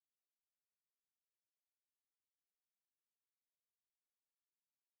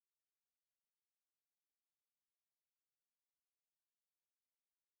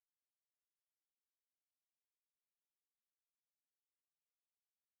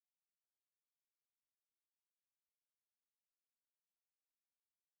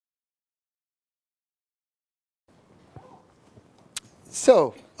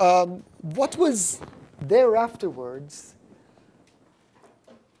So, what was there afterwards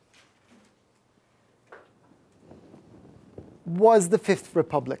was the Fifth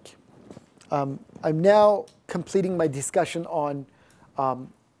Republic. I'm now completing my discussion on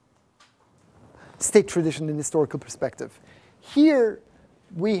state tradition and historical perspective. Here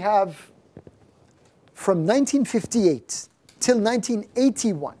we have from 1958 till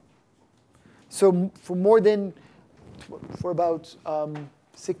 1981, so for about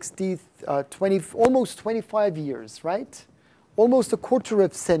almost 25 years, right? Almost a quarter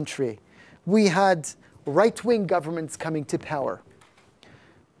of a century, we had right-wing governments coming to power.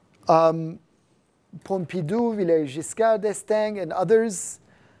 Pompidou, Villers-Giscard d'Estaing, and others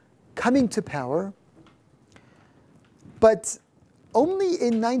coming to power. But only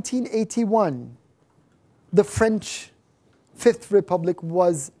in 1981, the French Fifth Republic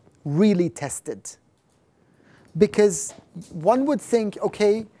was really tested. Because one would think,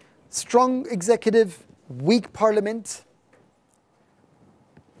 okay, strong executive, weak parliament,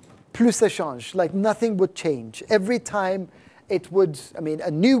 plus ça change, like nothing would change. Every time a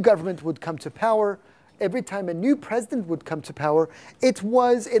new government would come to power, every time a new president would come to power, it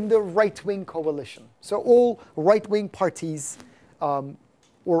was in the right-wing coalition. So all right-wing parties, or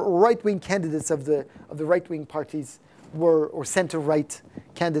right-wing candidates of the right-wing parties or center-right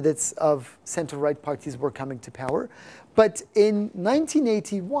candidates of center-right parties were coming to power. But in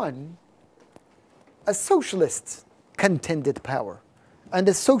 1981, a socialist contended power, and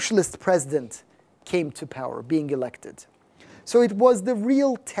a socialist president came to power, being elected. So it was the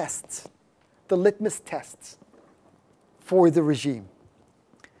real test, the litmus test for the regime.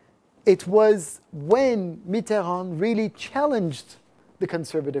 It was when Mitterrand really challenged the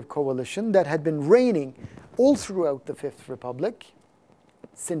conservative coalition that had been reigning all throughout the Fifth Republic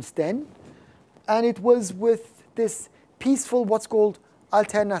since then. And it was with this peaceful, what's called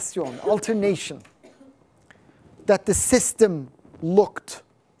alternation, that the system looked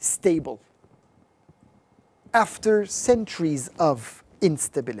stable after centuries of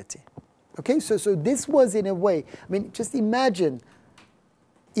instability. Okay, so this was in a way, just imagine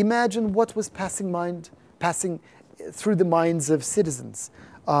what was passing through the minds of citizens.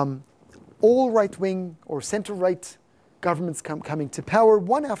 All right-wing or center-right governments coming to power,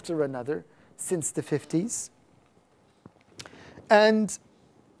 one after another, since the 50s. And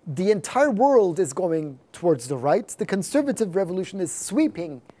the entire world is going towards the right. The conservative revolution is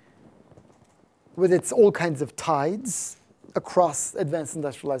sweeping with its all kinds of tides across advanced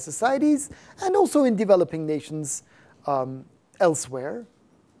industrialized societies and also in developing nations elsewhere,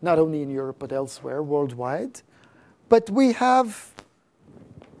 not only in Europe but elsewhere, worldwide. But we have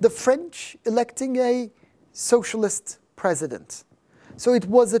the French electing a socialist president. So it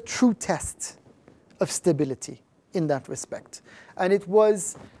was a true test of stability in that respect. And it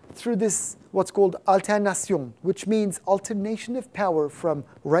was through this, what's called alternation, which means alternation of power from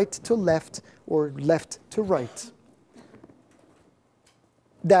right to left or left to right,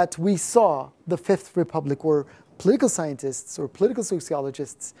 that we saw the Fifth Republic, where political scientists or political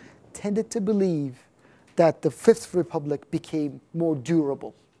sociologists tended to believe that the Fifth Republic became more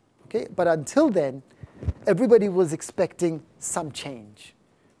durable. Okay? But until then, everybody was expecting some change.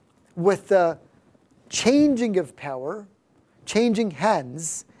 With the changing of power, changing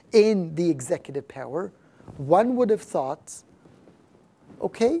hands in the executive power, one would have thought,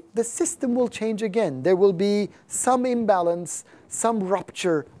 okay, the system will change again. There will be some imbalance, some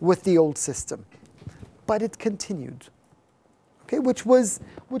rupture with the old system. But it continued, okay, which was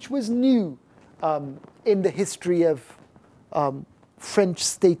new in the history of French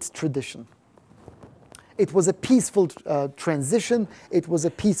state tradition. It was a peaceful transition. It was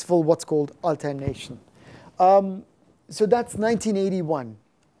a peaceful, what's called alternation. So that's 1981.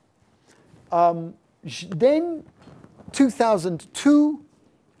 Then 2002,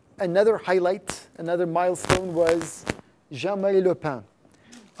 another highlight, another milestone was Jean-Marie Le Pen.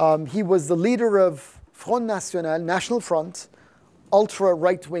 He was the leader of Front National, National Front,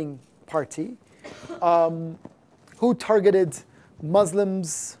 ultra-right-wing party, who targeted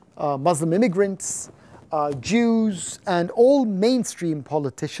Muslims, Muslim immigrants, Jews, and all mainstream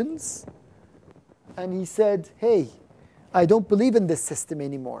politicians. And he said, hey, I don't believe in this system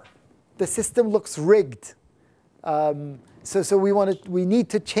anymore. The system looks rigged. So we need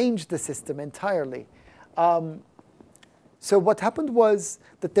to change the system entirely. So what happened was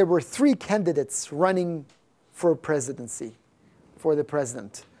that there were three candidates running for presidency, for the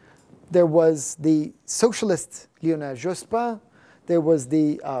president. There was the socialist Lionel Jospin. There was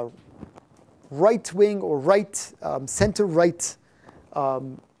the right-wing or center-right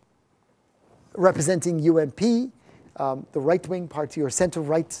representing UMP, the right-wing party or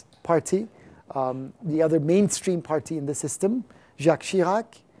center-right party, the other mainstream party in the system, Jacques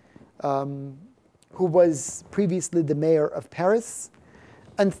Chirac, who was previously the mayor of Paris.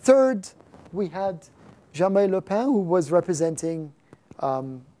 And third, we had Jean-Marie Le Pen, who was representing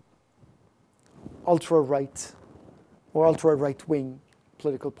ultra-right or ultra-right-wing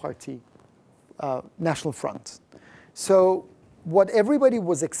political party, National Front. So what everybody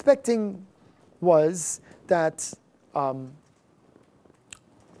was expecting was that, by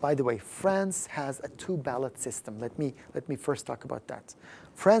the way, France has a two-ballot system. Let me first talk about that.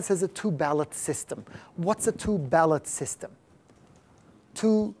 France has a two-ballot system. What's a two-ballot system?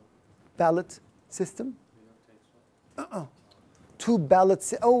 Two-ballot system? Two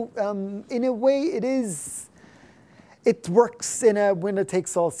ballots. In a way, it is. It works in a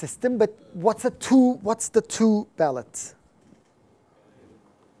winner-takes-all system. But what's the two ballot?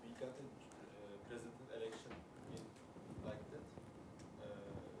 We got a president election like that.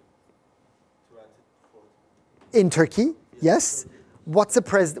 2014. In Turkey, yes. What's a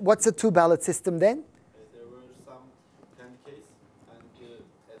two ballot system then? There were some candidates, and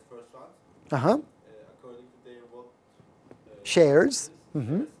at first round. Uh-huh. According to their vote shares.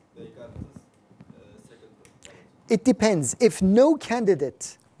 Mm-hmm. They got this second ballot. It depends. If no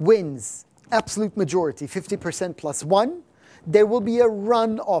candidate wins absolute majority, 50% plus one, there will be a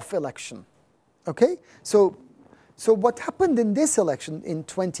runoff election. Okay? So what happened in this election in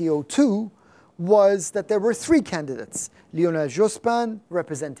 2002 was that there were three candidates. Lionel Jospin,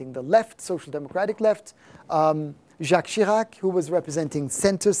 representing the left, social democratic left, Jacques Chirac, who was representing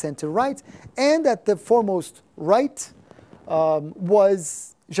center-right, and at the foremost right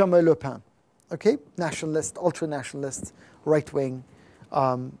was Jean-Marie Le Pen, okay? Nationalist, ultra-nationalist, right-wing,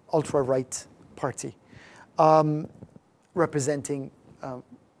 ultra-right party, representing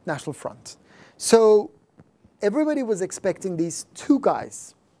National Front. So everybody was expecting these two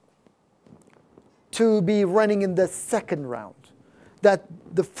guys to be running in the second round. That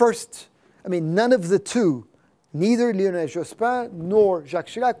the first, none of the two, neither Lionel Jospin nor Jacques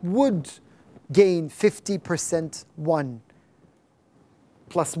Chirac, would gain 50% one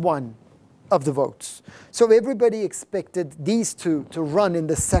plus one of the votes. So everybody expected these two to run in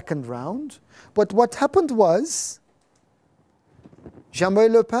the second round. But what happened was Jean-Marie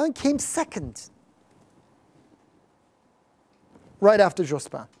Le Pen came second, right after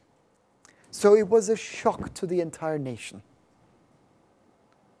Jospin. So it was a shock to the entire nation.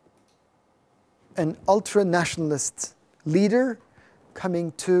 An ultra-nationalist leader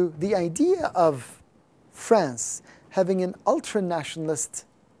coming to the idea of France having an ultra-nationalist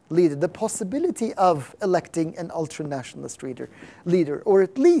leader, the possibility of electing an ultra-nationalist leader, or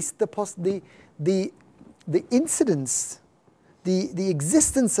at least the incidence, the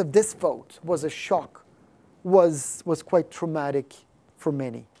existence of this vote was a shock, was quite traumatic for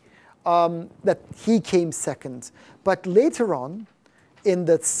many. That he came second. But later on, in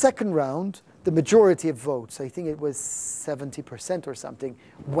the second round, the majority of votes, I think it was 70% or something,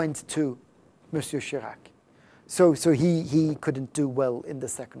 went to Monsieur Chirac. So he couldn't do well in the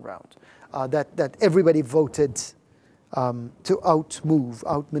second round. That everybody voted to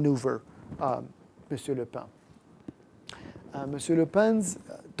outmaneuver Monsieur Le Pen. Monsieur Le Pen's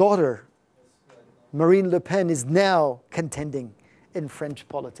daughter, Marine Le Pen, is now contending in French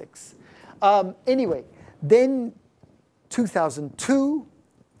politics. Anyway, then 2002,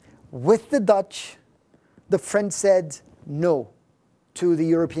 with the Dutch, the French said no to the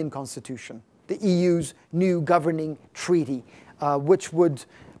European Constitution, the EU's new governing treaty, which would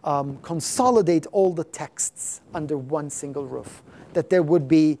consolidate all the texts under one single roof, that there would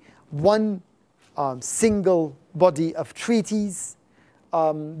be one single body of treaties,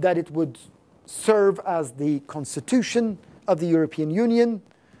 that it would serve as the constitution of the European Union.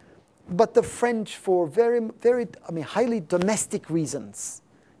 But the French, for very, highly domestic reasons,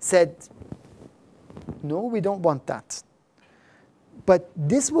 said, no, we don't want that. But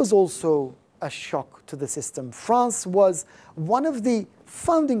this was also a shock to the system. France was one of the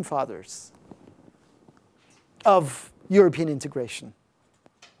founding fathers of European integration,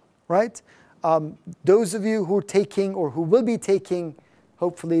 right? Those of you who are taking or who will be taking,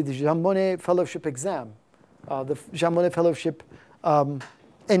 hopefully, the Jean Monnet Fellowship exam, the Jean Monnet Fellowship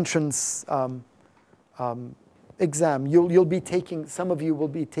entrance exam. You'll be taking, some of you will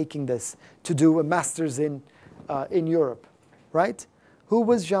be taking this to do a master's in Europe, right? Who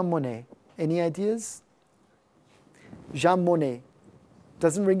was Jean Monnet? Any ideas? Jean Monnet.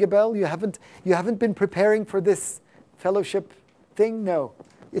 Doesn't ring a bell? You haven't been preparing for this fellowship thing? No,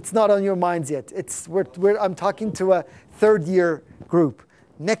 it's not on your minds yet. I'm talking to a third year group.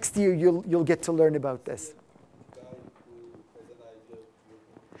 Next year you'll get to learn about this. Guy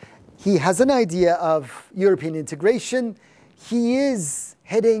he has an idea of European integration. He is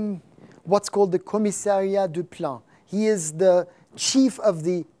heading what's called the Commissariat du Plan. He is the chief of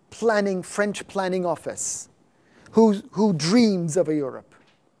the French planning office, who dreams of a Europe.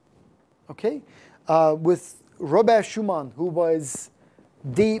 Okay? With Robert Schuman, who was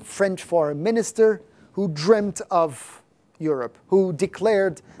the French foreign minister, who dreamt of Europe, who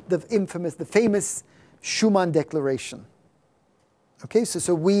declared the famous Schuman Declaration. Okay,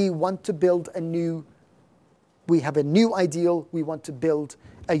 so we want to build we have a new ideal, we want to build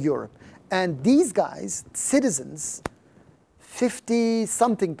a Europe. And these guys, citizens,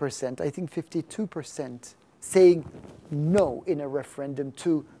 50-something%, I think 52%, saying no in a referendum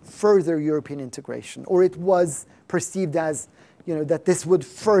to further European integration. Or it was perceived as, that this would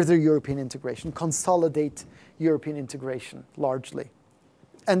further European integration, consolidate European integration largely.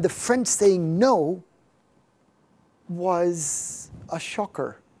 And the French saying no was a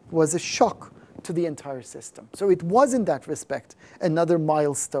shocker, was a shock to the entire system. So it was, in that respect, another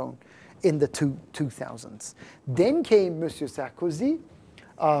milestone in the 2000s. Then came Monsieur Sarkozy,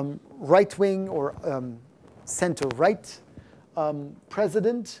 right-wing or center-right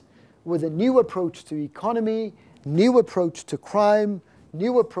president, with a new approach to economy, new approach to crime,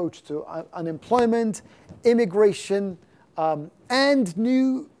 new approach to unemployment, immigration, and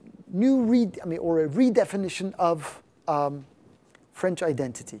a redefinition of French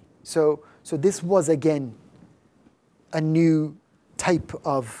identity. So this was, again, a new type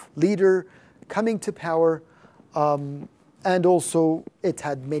of leader coming to power, and also it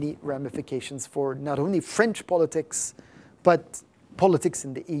had many ramifications for not only French politics, but politics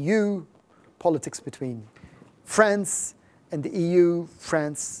in the EU, politics between France and the EU,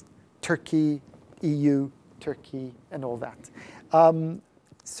 France, Turkey, EU, Turkey, and all that.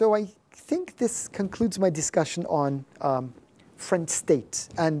 So I think this concludes my discussion on French state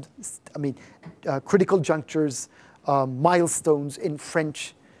and, critical junctures, milestones in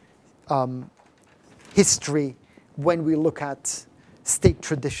French history when we look at state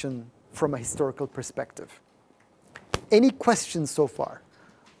tradition from a historical perspective. Any questions so far?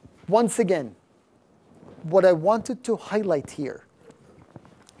 Once again, what I wanted to highlight here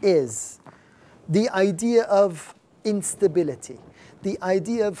is the idea of instability, the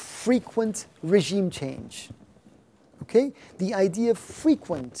idea of frequent regime change. Okay? The idea of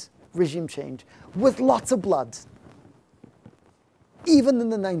frequent regime change with lots of blood, even in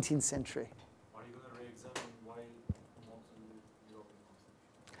the 19th century. Are you going to re-examine why you want to leave the European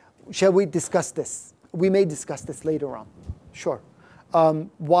Constitution? Shall we discuss this? We may discuss this later on. Sure.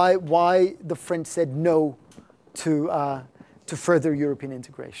 Why the French said no to further European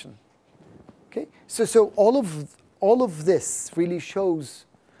integration. Okay? So all of this really shows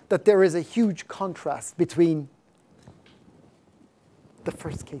that there is a huge contrast between the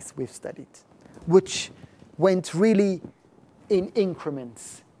first case we've studied, which went really in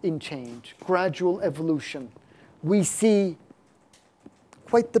increments, in change, gradual evolution. We see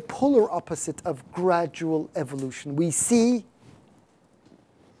quite the polar opposite of gradual evolution. We see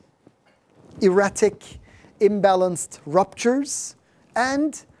erratic, imbalanced ruptures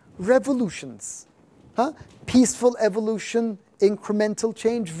and revolutions. Peaceful evolution, incremental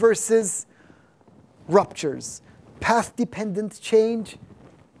change versus ruptures. Path-dependent change,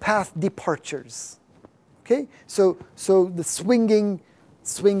 path departures. Okay? So the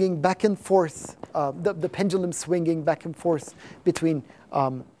swinging back and forth, the pendulum swinging back and forth between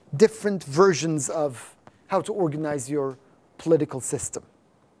different versions of how to organize your political system.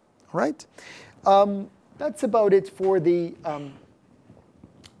 All right? That's about it for the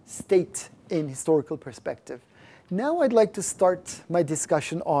state in historical perspective. Now I'd like to start my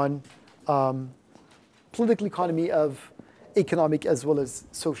discussion on political economy of economic as well as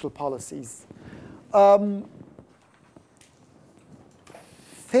social policies.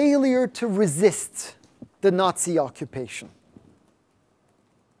 Failure to resist the Nazi occupation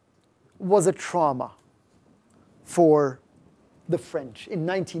was a trauma for the French in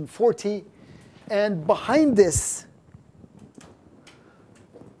 1940. And behind this,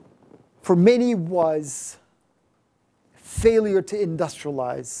 for many, was failure to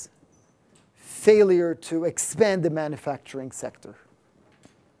industrialize, failure to expand the manufacturing sector.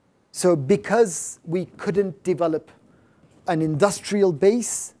 So because we couldn't develop an industrial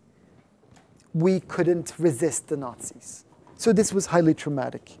base, we couldn't resist the Nazis. So this was highly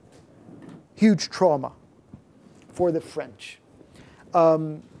traumatic, huge trauma for the French.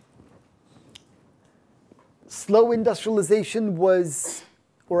 Slow industrialization was,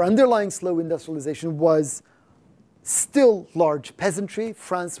 or underlying slow industrialization was still large peasantry.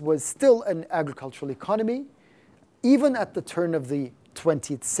 France was still an agricultural economy. Even at the turn of the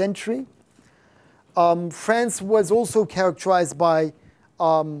 20th century. France was also characterized by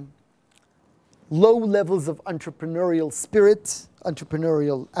low levels of entrepreneurial spirit,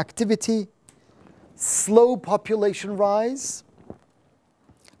 entrepreneurial activity, slow population rise,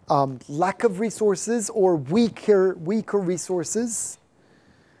 lack of resources or weaker resources,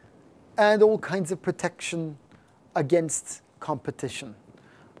 and all kinds of protection against competition,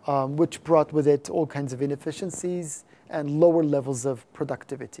 which brought with it all kinds of inefficiencies and lower levels of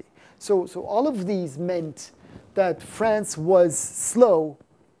productivity. So all of these meant that France was slow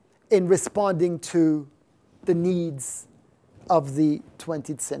in responding to the needs of the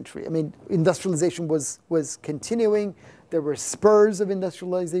 20th century. I mean, industrialization was continuing. There were spurs of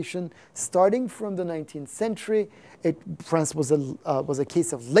industrialization starting from the 19th century. France was a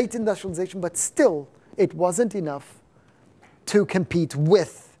case of late industrialization, but still it wasn't enough to compete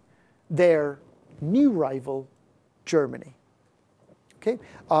with their new rival, Germany. Okay?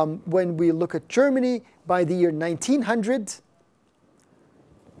 When we look at Germany, by the year 1900,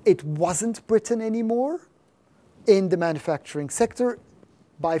 it wasn't Britain anymore in the manufacturing sector.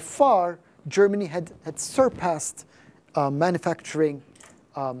 By far, Germany had surpassed manufacturing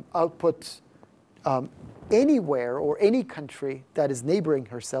output anywhere or any country that is neighboring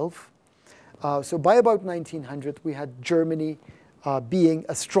herself. So by about 1900, we had Germany being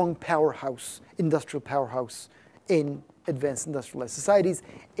a strong powerhouse, industrial powerhouse in advanced industrialized societies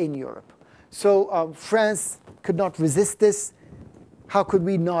in Europe. So France could not resist this. How could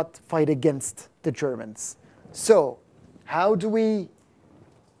we not fight against the Germans? So how do we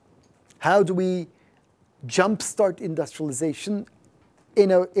jumpstart industrialization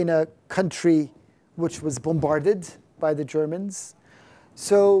in a country which was bombarded by the Germans?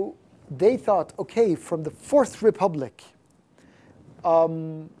 So they thought, okay, from the Fourth Republic,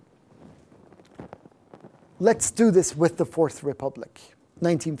 let's do this with the Fourth Republic,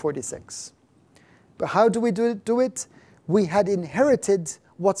 1946. But how do we do it? We had inherited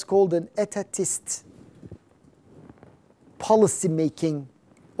what's called an étatiste policy-making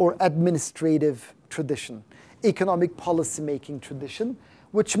or administrative tradition, economic policy-making tradition,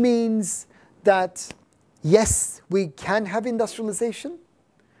 which means that, yes, we can have industrialization,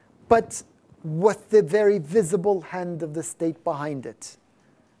 but with the very visible hand of the state behind it.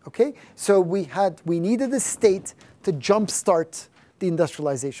 Okay? So we needed the state to jumpstart the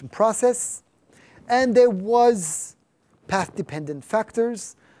industrialization process, and there was path-dependent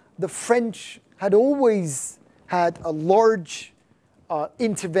factors. The French had always had a large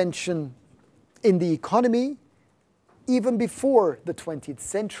intervention in the economy, even before the 20th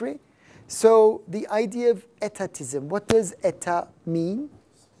century. So the idea of étatisme, what does état mean?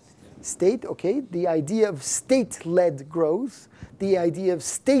 State, okay. The idea of state-led growth, the idea of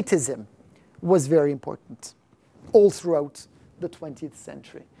statism was very important all throughout the 20th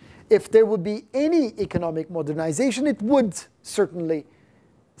century. If there would be any economic modernization, it would certainly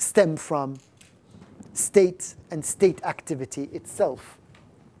stem from state and state activity itself.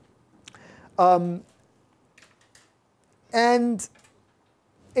 And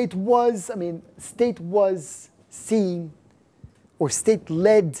it was, I mean, state was seen, or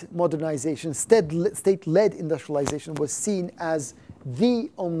state-led modernization, state-led industrialization was seen as the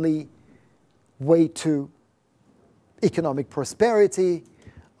only way to economic prosperity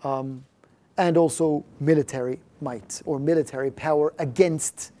and also military might or military power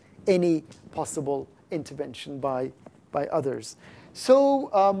against any possible intervention by others. So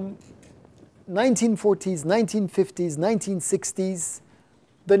 1940s, 1950s, 1960s,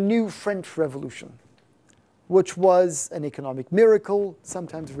 the new French Revolution, which was an economic miracle,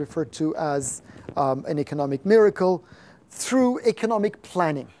 sometimes referred to as an economic miracle, through economic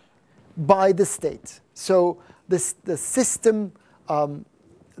planning by the state. So the system,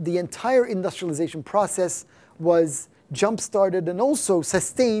 the entire industrialization process was jump-started and also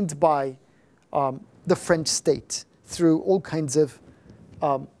sustained by the French state through all kinds of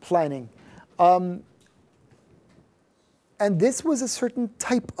planning. And this was a certain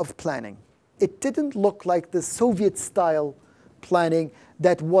type of planning. It didn't look like the Soviet-style planning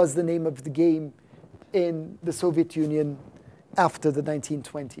that was the name of the game in the Soviet Union after the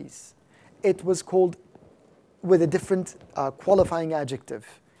 1920s. It was called, with a different qualifying adjective,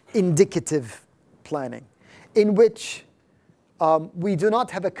 indicative planning, in which we do not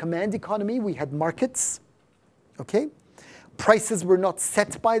have a command economy. We had markets. Okay? Prices were not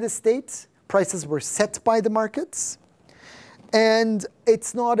set by the state. Prices were set by the markets. And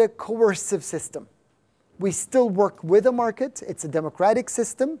it's not a coercive system. We still work with a market. It's a democratic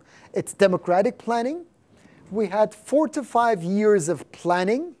system. It's democratic planning. We had 4 to 5 years of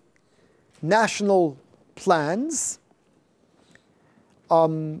planning, national plans,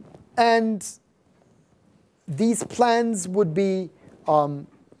 And these plans would be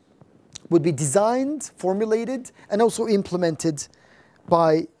designed, formulated, and also implemented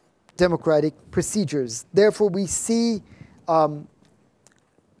by democratic procedures. Therefore, we see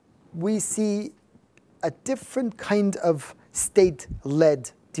a different kind of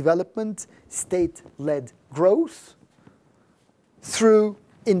state-led development, state-led growth through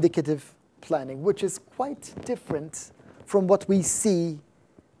indicative planning, which is quite different from what we see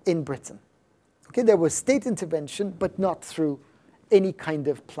in Britain. Okay, there was state intervention, but not through any kind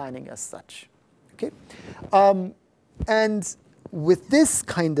of planning as such. Okay, and with this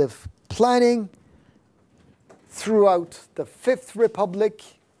kind of planning throughout the Fifth Republic,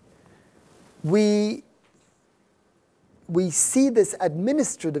 we see this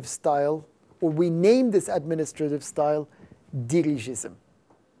administrative style, or we name this administrative style dirigisme.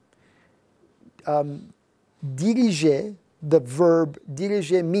 Diriger, the verb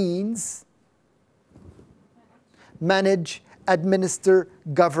diriger means manage, administer,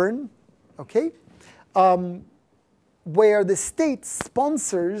 govern, okay? Where the state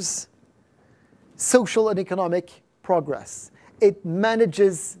sponsors social and economic progress. It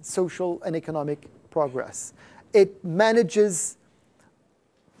manages social and economic progress. It manages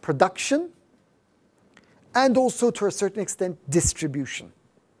production and also, to a certain extent, distribution.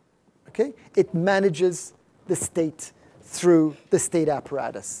 Okay? It manages the state through the state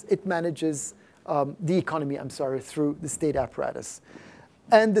apparatus. It manages the economy, through the state apparatus.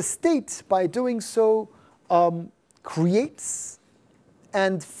 And the state, by doing so, creates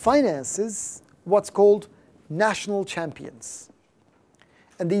and finances what's called national champions.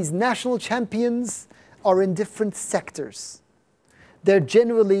 And these national champions are in different sectors. They're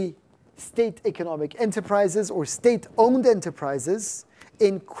generally state economic enterprises or state-owned enterprises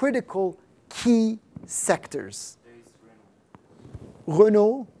in critical key sectors.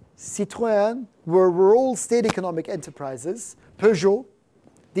 Renault, Citroën were all state economic enterprises. Peugeot,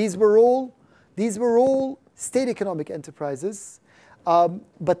 these were all state economic enterprises.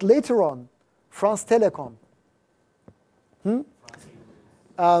 But later on, France Telecom,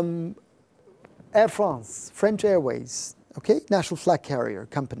 Air France, French Airways, okay, National Flag Carrier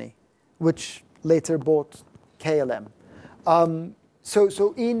Company, which later bought KLM.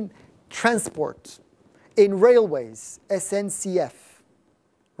 So in transport, in railways, SNCF,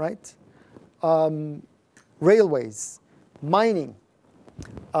 right? Railways, mining,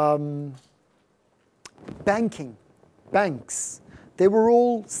 banking, banks, they were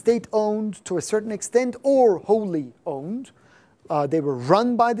all state-owned to a certain extent or wholly owned. They were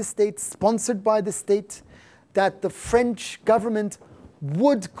run by the state, sponsored by the state, that the French government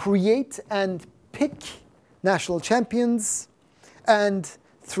would create and pick national champions, and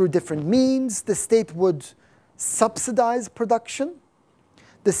through different means, the state would subsidize production.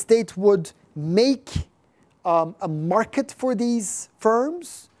 The state would make a market for these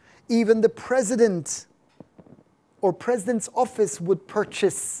firms. Even the president or president's office would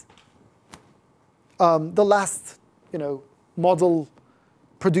purchase the last, model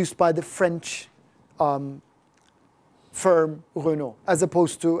produced by the French firm Renault, as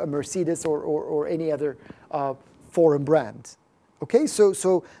opposed to a Mercedes or any other foreign brand. Okay,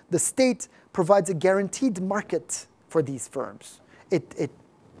 so the state provides a guaranteed market for these firms. It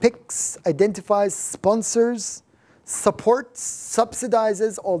picks, identifies, sponsors, supports,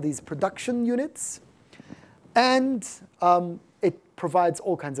 subsidizes all these production units, and it provides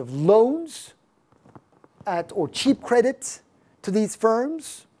all kinds of loans or cheap credit to these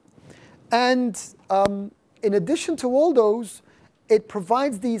firms. And in addition to all those, it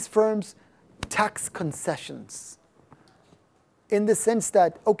provides these firms tax concessions in the sense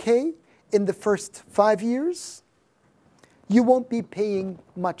that, okay, in the first 5 years, you won't be paying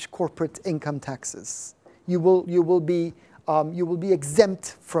much corporate income taxes. You will be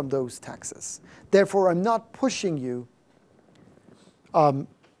exempt from those taxes. Therefore, I'm not pushing you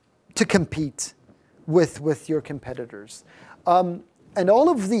to compete with your competitors. And all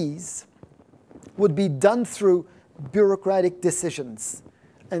of these would be done through bureaucratic decisions.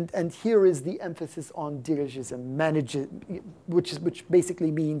 And here is the emphasis on dirigism, which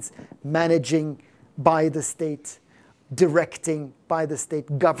basically means managing by the state, directing by the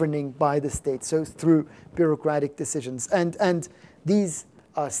state, governing by the state, so through bureaucratic decisions. And these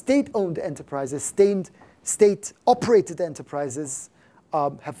state-owned enterprises, state-operated enterprises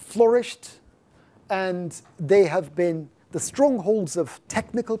have flourished, and they have been the strongholds of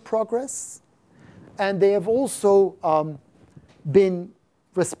technical progress, and they have also been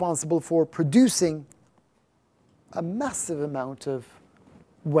responsible for producing a massive amount of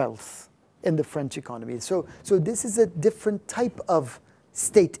wealth in the French economy. So this is a different type of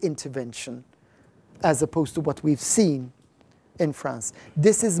state intervention as opposed to what we've seen in France.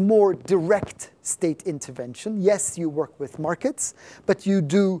 This is more direct state intervention. Yes, you work with markets, but you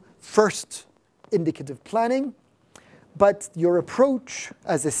do first indicative planning. But your approach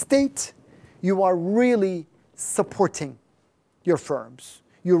as a state, you are really supporting your firms.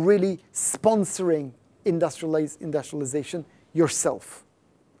 You're really sponsoring industrialization yourself.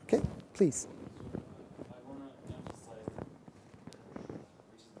 Okay, please. I want to emphasize,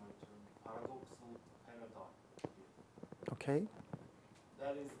 which is my term, paradoxal paradigm. Okay.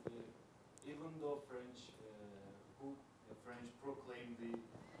 That is, even though French proclaimed the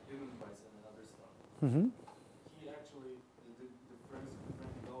human rights and other stuff, he actually, the French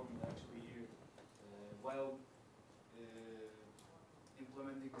government actually here, while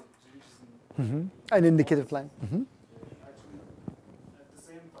implementing the Judaism, An indicative plan. actually, at the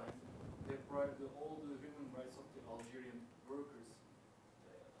same time, deprived all the human rights of the Algerian workers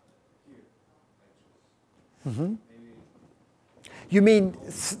here, actually. Maybe. You mean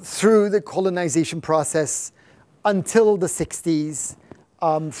through the colonization process until the 60s,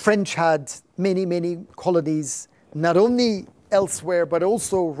 French had many, many colonies, not only elsewhere, but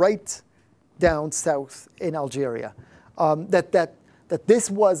also right down south in Algeria. That this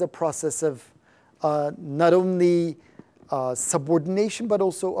was a process of not only subordination, but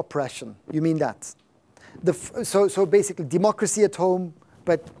also oppression. You mean that? So basically democracy at home,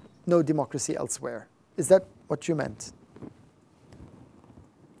 but no democracy elsewhere. Is that what you meant?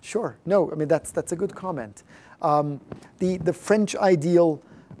 Sure. No, I mean, that's a good comment. The French ideal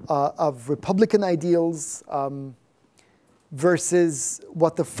of republican ideals versus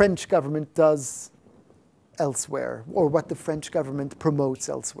what the French government does elsewhere, or what the French government promotes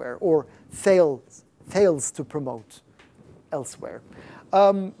elsewhere, or fails to promote elsewhere.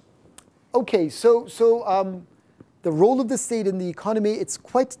 Okay, so the role of the state in the economy, it's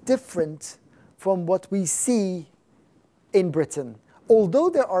quite different from what we see in Britain. Although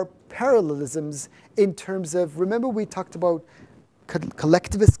there are parallelisms in terms of, remember we talked about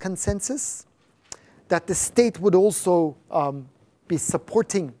collectivist consensus, that the state would also be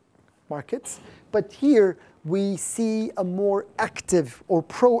supporting markets. But here we see a more active or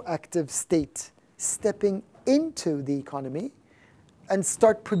proactive state stepping into the economy and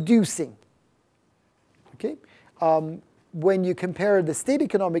start producing. Okay? When you compare the state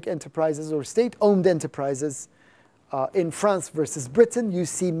economic enterprises or state-owned enterprises in France versus Britain, you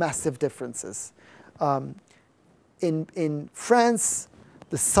see massive differences. In France,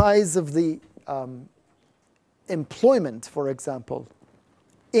 the size of the employment, for example,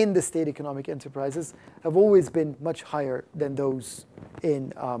 in the state economic enterprises have always been much higher than those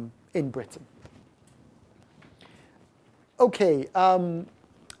in Britain. Okay,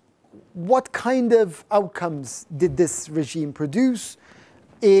 what kind of outcomes did this regime produce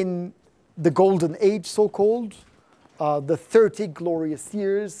in the Golden Age, so-called? The 30 glorious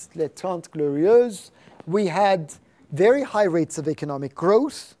years, les 30 glorieuses. We had very high rates of economic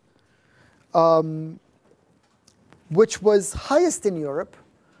growth, which was highest in Europe,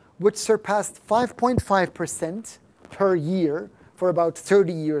 which surpassed 5.5% per year for about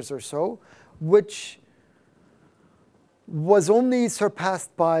 30 years or so, which was only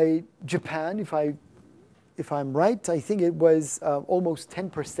surpassed by Japan, if I'm right. I think it was almost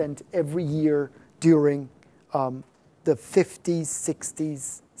 10% every year during the 50s,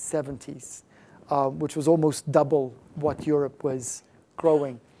 60s, 70s, which was almost double what Europe was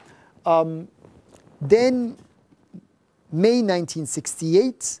growing. Then, May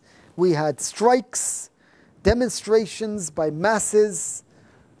 1968, we had strikes, demonstrations by masses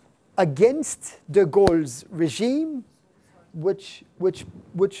against de Gaulle's regime, which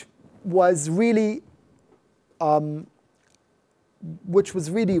was really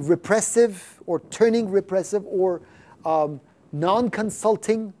repressive, or turning repressive, or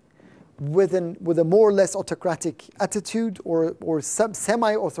non-consulting, with a more or less autocratic attitude, or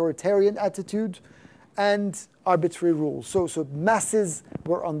semi-authoritarian attitude, and arbitrary rules. So masses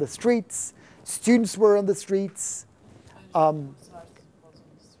were on the streets, students were on the streets. Jean-Paul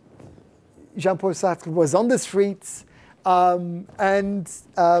Sartre was on the streets, and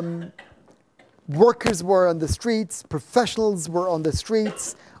workers were on the streets, professionals were on the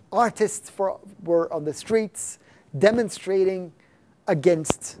streets, artists were on the streets, demonstrating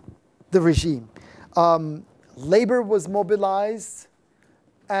against the regime. Labor was mobilized,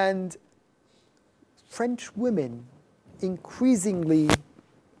 and French women increasingly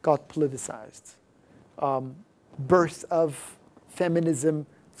got politicized. Birth of feminism,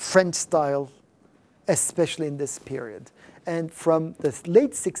 French style, especially in this period. And from the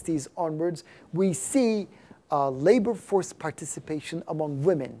late 60s onwards, we see labor force participation among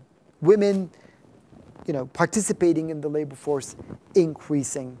women. Women, participating in the labor force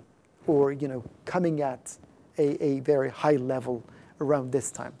increasing or, coming at a very high level around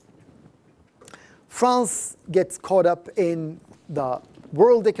this time. France gets caught up in the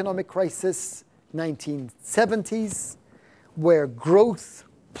world economic crisis, 1970s, where growth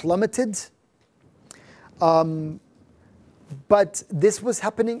plummeted. But this was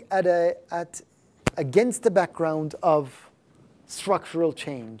happening against the background of structural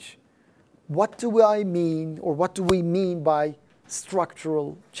change. What do I mean, or what do we mean by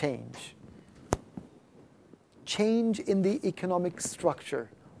structural change? Change in the economic structure.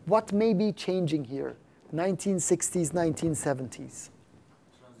 What may be changing here? 1960s, 1970s. Transition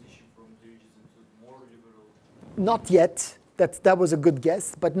from dirigism to more liberal. Not yet. That was a good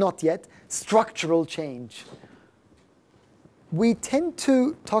guess, but not yet. Structural change. We tend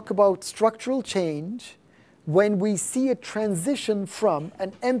to talk about structural change when we see a transition from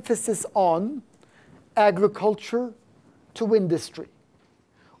an emphasis on agriculture to industry,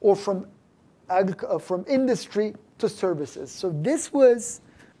 or from industry to services. So this was,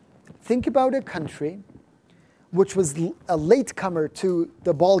 think about a country which was a latecomer to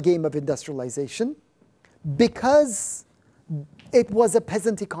the ballgame of industrialization because it was a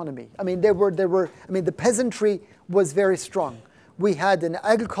peasant economy. I mean, the peasantry was very strong. We had an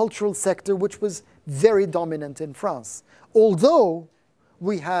agricultural sector which was very dominant in France, although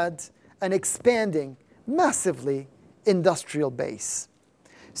we had an expanding, massively industrial base.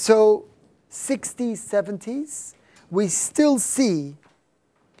 So 60s, 70s, we still see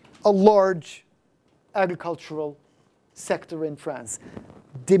a large agricultural sector in France,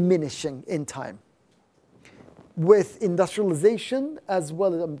 diminishing in time. With industrialization, as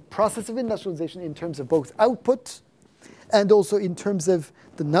well as a process of industrialization in terms of both output and also in terms of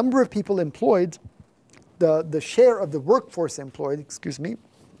the number of people employed, the share of the workforce employed,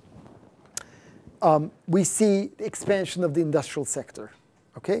 we see the expansion of the industrial sector,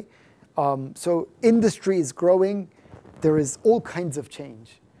 okay? So industry is growing. There is all kinds of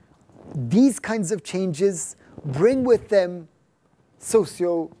change. These kinds of changes bring with them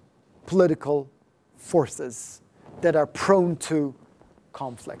socio-political forces that are prone to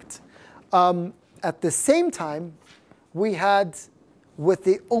conflict. At the same time, we had, with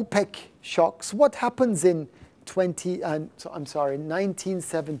the OPEC shocks, what happens in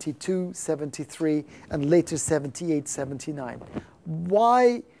 1972, 73, and later 78, 79?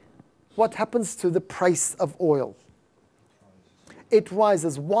 What happens to the price of oil? It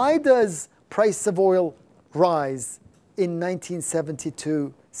rises. Why does price of oil rise in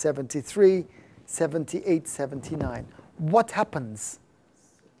 1972, 73, 78, 79? What happens?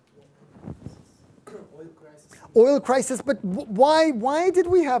 Oil crisis, but why did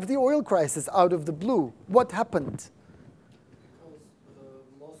we have the oil crisis out of the blue? What happened? Because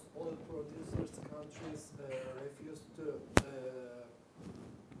most oil producers countries refused to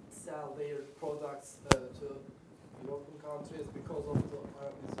sell their products to European countries because of the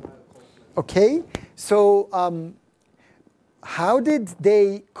Arab-Israel conflict. Okay, so how did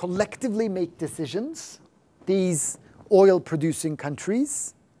they collectively make decisions, these oil-producing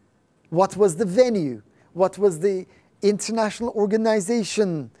countries? What was the venue? What was the international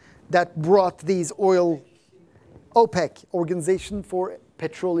organization that brought these oil? OPEC, Organization for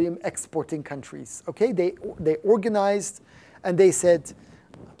Petroleum Exporting Countries. Okay, they organized and they said,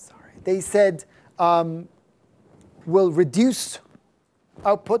 we'll reduce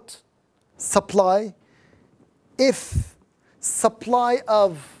output, supply, if supply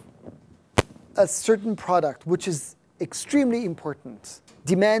of a certain product, which is extremely important,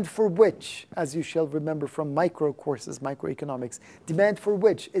 demand for which, as you shall remember from micro courses, microeconomics, demand for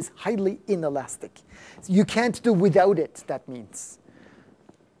which is highly inelastic. You can't do without it, that means.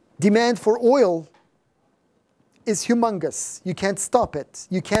 Demand for oil is humongous. You can't stop it.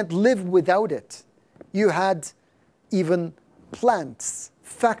 You can't live without it. You had even plants,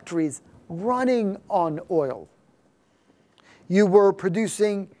 factories running on oil. You were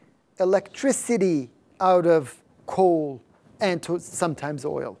producing electricity out of coal and sometimes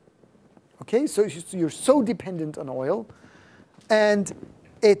oil. Okay, so you're so dependent on oil, and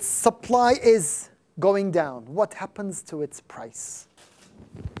its supply is going down. What happens to its price?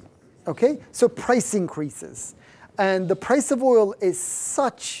 Okay, so price increases. And the price of oil is so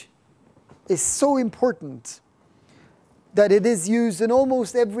important that it is used in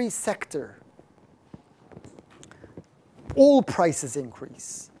almost every sector. All prices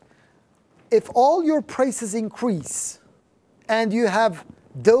increase. If all your prices increase, and you have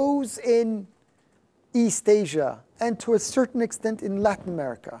those in East Asia, and to a certain extent in Latin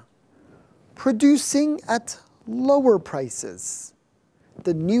America, producing at lower prices.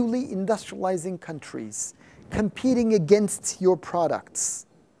 The newly industrializing countries competing against your products.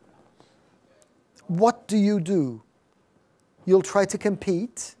 What do? You'll try to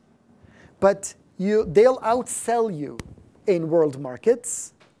compete, but they'll outsell you in world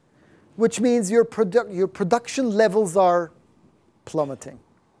markets, which means your production levels are plummeting.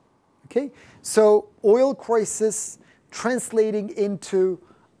 Okay? So oil crisis translating into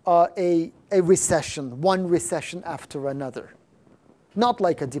a recession, one recession after another. Not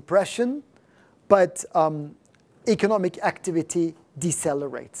like a depression, but economic activity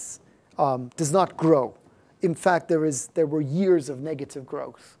decelerates, does not grow. In fact, there were years of negative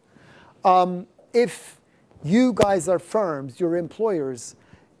growth. If you guys are firms, you're employers,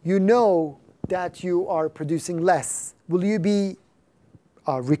 you know that you are producing less. Will you be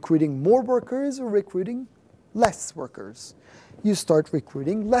recruiting more workers or recruiting less workers? You start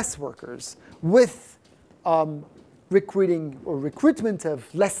recruiting less workers. With recruitment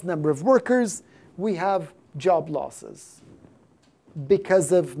of less number of workers, we have job losses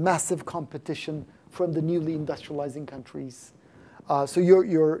because of massive competition from the newly industrializing countries. So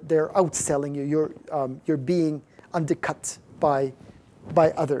they're outselling you. You're being undercut by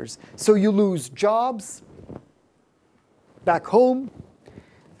others. So you lose jobs back home,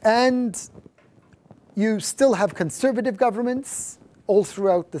 and you still have conservative governments all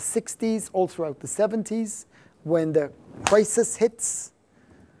throughout the 60s, all throughout the 70s. When the crisis hits,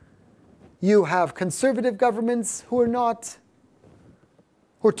 you have conservative governments who are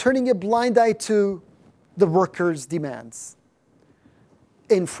turning a blind eye to the workers' demands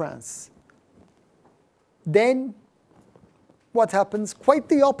in France. Then what happens? Quite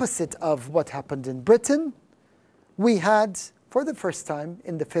the opposite of what happened in Britain. We had, for the first time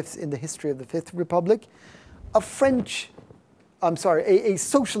in the history of the Fifth Republic, a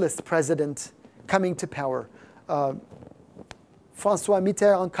socialist president coming to power. François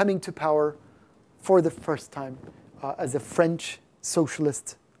Mitterrand coming to power for the first time as a French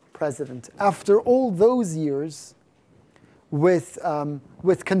socialist president. After all those years with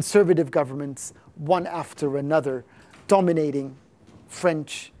conservative governments, one after another, dominating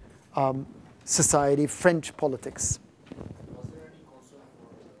French society, French politics. Was there any concern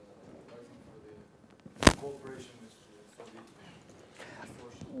for the cooperation with the Soviet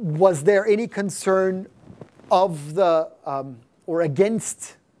Union? Was there any concern of or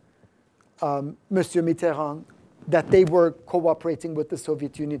against Monsieur Mitterrand that they were cooperating with the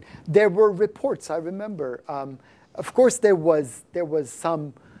Soviet Union? There were reports, I remember. Of course, there was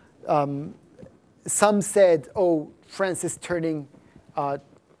some. Some said, "Oh, France is turning to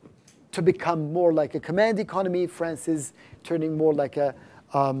become more like a command economy. France is turning more like a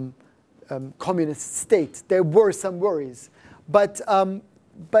communist state." There were some worries, but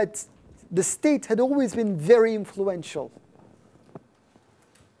the state had always been very influential,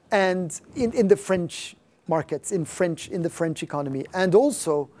 and in the French markets, in the French economy, and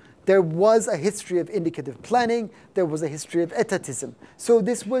also there was a history of indicative planning. There was a history of etatism. So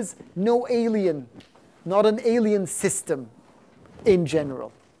this was not an alien system in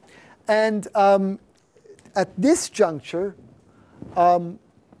general. And at this juncture,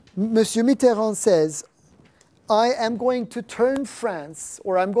 Monsieur Mitterrand says, I am going to turn France,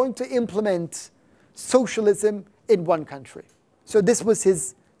 or I'm going to implement socialism in one country. So this was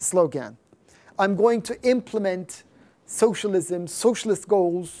his slogan. I'm going to implement socialism, socialist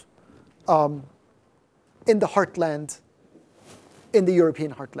goals in the heartland, in the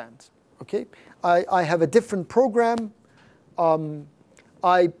European heartland. Okay? I have a different program.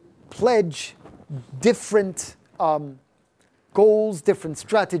 I pledge different goals, different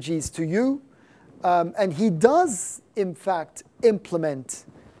strategies to you. And he does, in fact, implement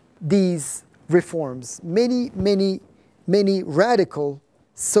these reforms, many radical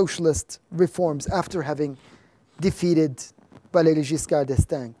socialist reforms after having defeated Valéry Giscard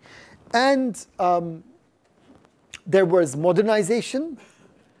d'Estaing. And there was modernization.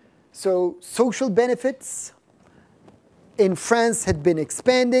 So social benefits in France had been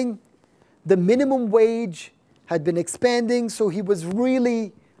expanding. The minimum wage had been expanding. So he was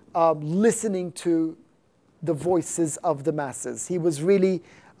really listening to the voices of the masses. He wasn't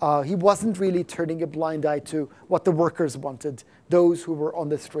really turning a blind eye to what the workers wanted, those who were on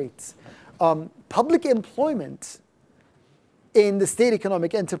the streets. Public employment in the state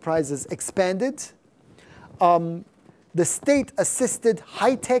economic enterprises expanded. The state assisted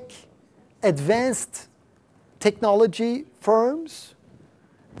high-tech, advanced technology firms,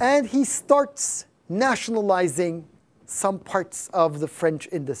 and he starts nationalizing some parts of the French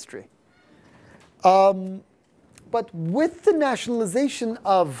industry. But with the nationalization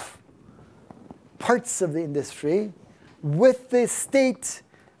of parts of the industry, with the state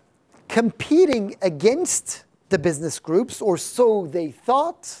competing against the business groups, or so they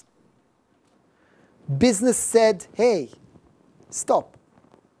thought, business said, hey, stop.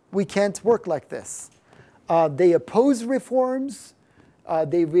 We can't work like this. They oppose reforms.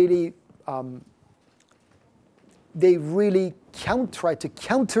 They really try to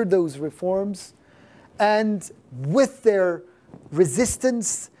counter those reforms. And with their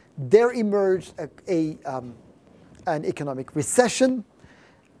resistance, there emerged an economic recession.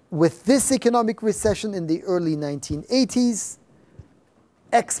 With this economic recession in the early 1980s,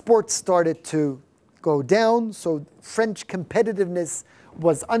 exports started to go down, so French competitiveness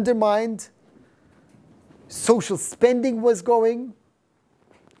was undermined. Social spending was going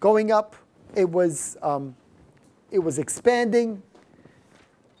up. It was expanding,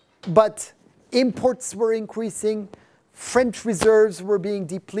 but imports were increasing. French reserves were being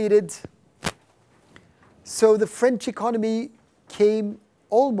depleted. So the French economy came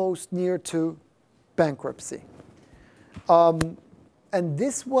almost near to bankruptcy. And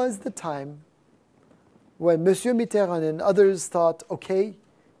this was the time when Monsieur Mitterrand and others thought, okay,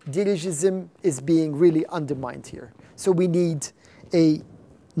 dirigism is being really undermined here. So we need a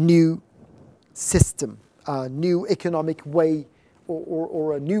new system, a new economic way,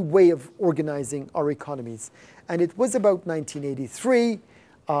 or a new way of organizing our economies. And it was about 1983.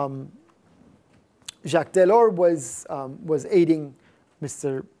 Jacques Delors was aiding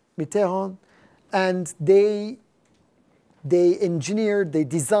Mr. Mitterrand, and they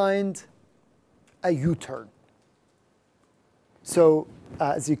designed a U-turn. So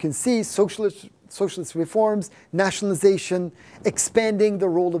as you can see, socialist reforms, nationalization, expanding the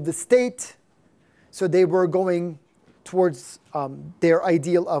role of the state. So they were going towards their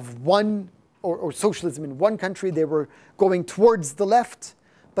ideal of one, or socialism in one country. They were going towards the left,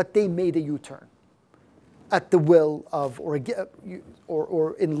 but they made a U-turn at the will of, or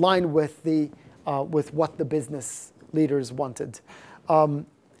in line with what the business leaders wanted.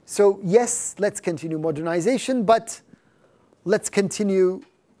 So yes, let's continue modernization, but let's continue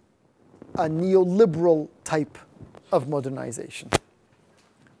a neoliberal type of modernization.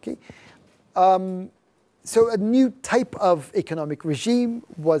 Okay. So a new type of economic regime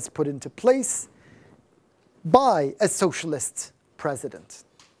was put into place by a socialist president.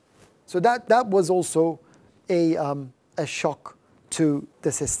 So that was also a shock to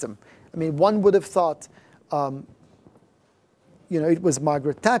the system. I mean, one would have thought, it was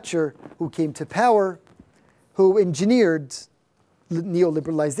Margaret Thatcher who came to power, who engineered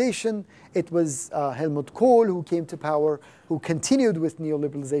neoliberalization. It was Helmut Kohl who came to power, who continued with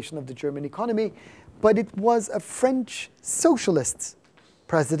neoliberalization of the German economy. But it was a French socialist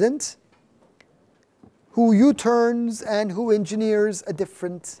president who U-turns and who engineers a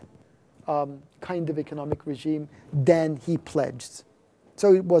different kind of economic regime than he pledged.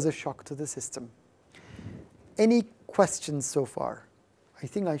 So it was a shock to the system. Any questions so far? I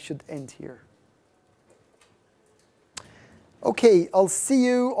think I should end here. Okay, I'll see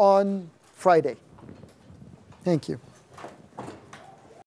you on Friday. Thank you.